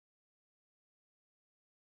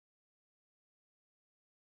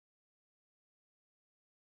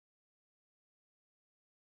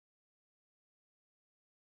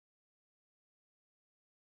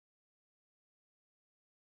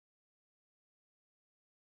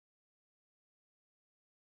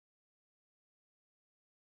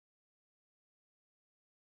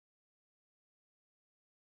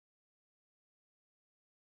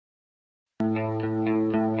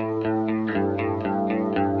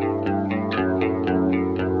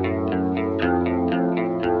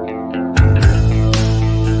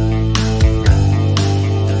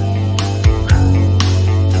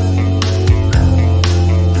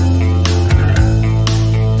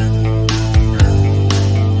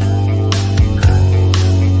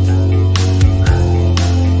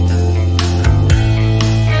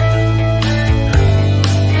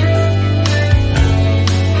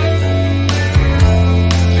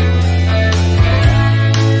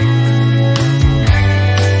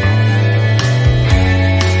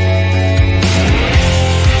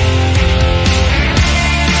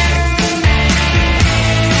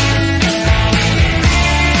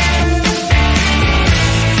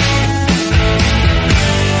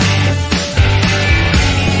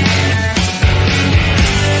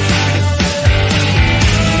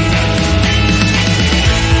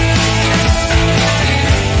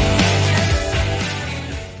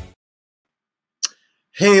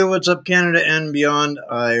Hey, what's up, Canada and beyond?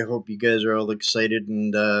 I hope you guys are all excited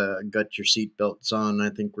and got your seatbelts on.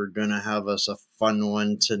 I think we're going to have us a fun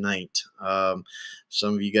one tonight.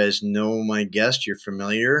 Some of you guys know my guest. You're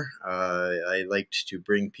familiar. I like to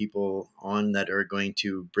bring people on that are going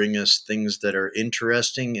to bring us things that are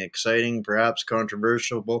interesting, exciting, perhaps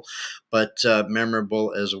controversial, but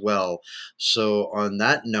memorable as well. So on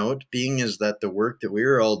that note, being is that the work that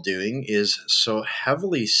we're all doing is so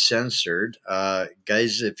heavily censored,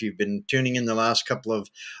 guys, if you've been tuning in the last couple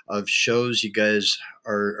of shows, you guys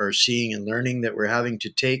are seeing and learning that we're having to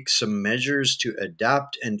take some measures to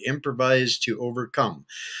adapt and improvise to overcome.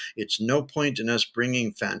 It's no point in us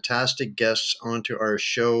bringing fantastic guests onto our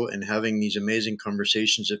show and having these amazing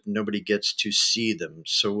conversations if nobody gets to see them.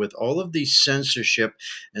 So with all of the censorship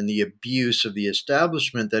and the abuse of the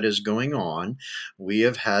establishment that is going on, we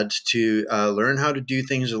have had to learn how to do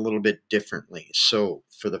things a little bit differently. So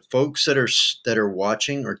for the folks that are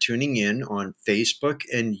watching or tuning in on Facebook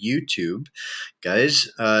and YouTube,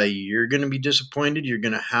 guys, you're going to be disappointed. You're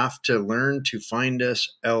going to have to learn to find us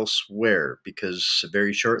elsewhere, because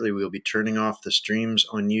very shortly we'll be turning off the streams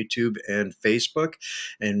on YouTube and Facebook,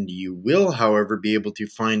 and you will, however, be able to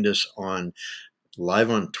find us on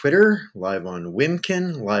live on Twitter, live on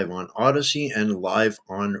Wimkin, live on Odyssey, and live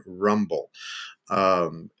on Rumble.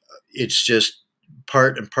 It's just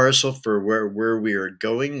part and parcel for where we are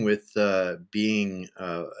going with being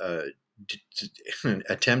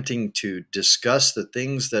attempting to discuss the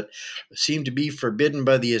things that seem to be forbidden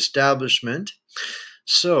by the establishment.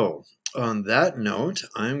 So on that note,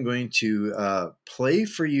 I'm going to play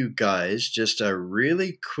for you guys just a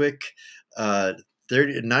really quick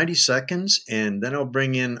 90 seconds, and then I'll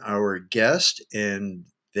bring in our guest, and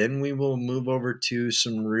then we will move over to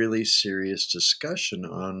some really serious discussion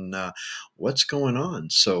on what's going on.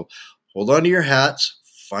 So hold on to your hats,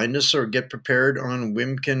 find us or get prepared on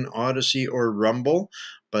Wimkin, Odyssey, or Rumble.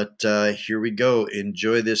 But here we go.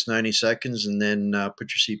 Enjoy this 90 seconds, and then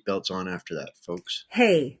put your seatbelts on after that, folks.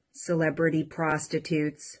 Hey, celebrity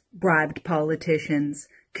prostitutes, bribed politicians,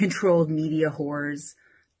 controlled media whores,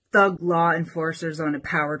 thug law enforcers on a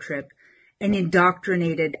power trip, and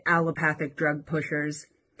indoctrinated allopathic drug pushers.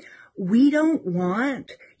 We don't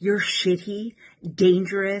want your shitty,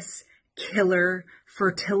 dangerous, killer,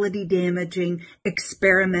 fertility-damaging,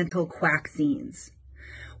 experimental quaxines.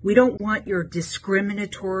 We don't want your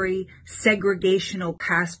discriminatory, segregational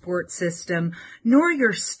passport system, nor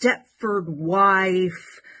your Stepford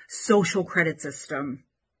wife social credit system.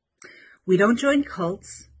 We don't join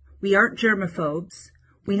cults. We aren't germaphobes.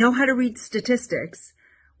 We know how to read statistics.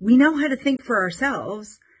 We know how to think for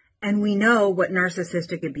ourselves. And we know what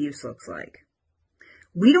narcissistic abuse looks like.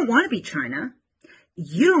 We don't want to be China.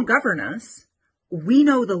 You don't govern us. We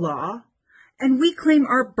know the law. And we claim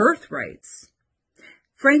our birthrights.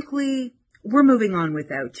 Frankly, we're moving on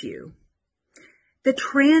without you. The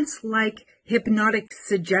trance-like hypnotic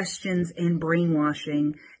suggestions and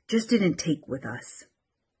brainwashing just didn't take with us.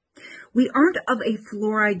 We aren't of a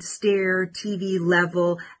fluoride stare,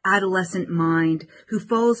 TV-level adolescent mind who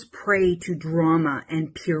falls prey to drama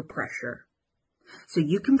and peer pressure. So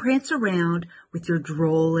you can prance around with your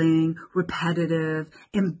drolling, repetitive,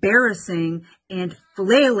 embarrassing, and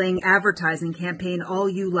flailing advertising campaign all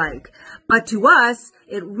you like. But to us,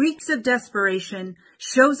 it reeks of desperation,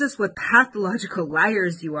 shows us what pathological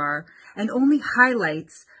liars you are, and only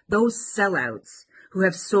highlights those sellouts who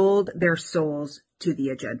have sold their souls to the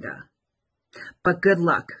agenda. But good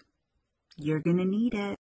luck. You're gonna need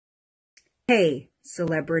it. Hey,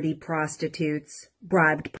 celebrity prostitutes,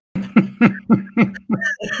 bribed.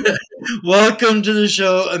 Welcome to the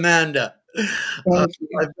show, Amanda. I've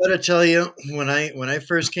got to tell you, when I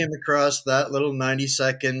first came across that little 90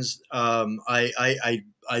 seconds, I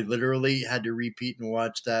literally had to repeat and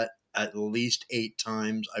watch that at least 8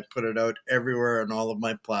 times. I put it out everywhere on all of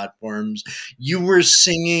my platforms. You were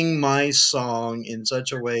singing my song in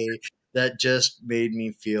such a way that just made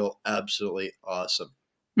me feel absolutely awesome.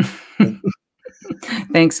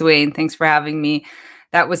 Thanks, Wayne. Thanks for having me.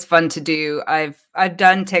 That was fun to do. I've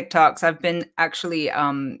done TikToks. I've been actually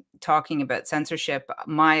talking about censorship.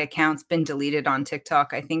 My account's been deleted on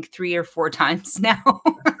TikTok, I think 3 or 4 times now.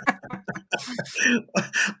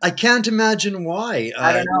 I can't imagine why.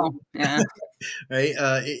 I don't know. Yeah. right?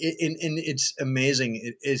 And it's amazing.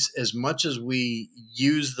 It is, as much as we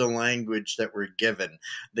use the language that we're given,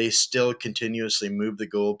 they still continuously move the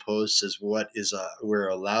goalposts as what is we're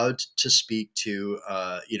allowed to speak to.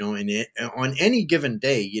 On any given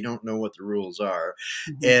day, you don't know what the rules are,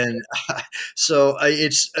 Mhm. and so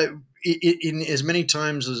it's. In as many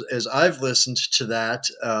times as I've listened to that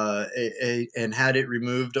and had it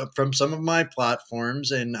removed from some of my platforms,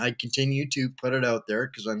 and I continue to put it out there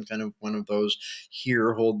because I'm kind of one of those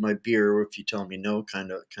here, hold my beer if you tell me no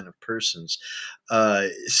kind of persons.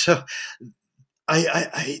 So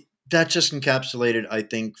I that just encapsulated, I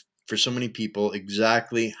think, for so many people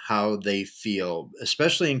exactly how they feel,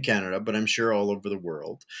 especially in Canada, but I'm sure all over the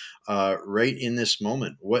world, right in this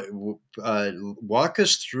moment. Walk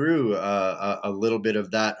us through a little bit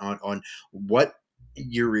of that on what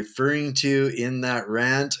you're referring to in that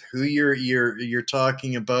rant, who you're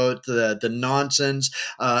talking about, the nonsense.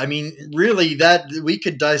 I mean, really, that we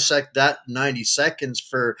could dissect that 90 seconds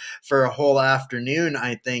for a whole afternoon,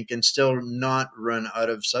 I think, and still not run out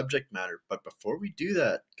of subject matter. But before we do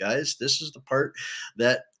that, guys, this is the part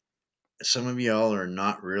that some of y'all are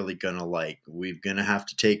not really going to like. We're going to have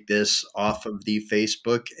to take this off of the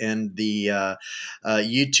Facebook and the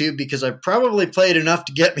YouTube because I've probably played enough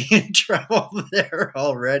to get me in trouble there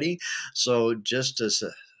already. So just a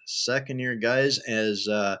second here, guys, as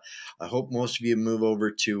I hope most of you move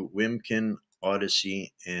over to Wimkin,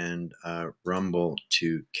 Odyssey, and Rumble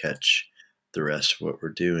to catch the rest of what we're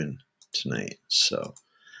doing tonight. So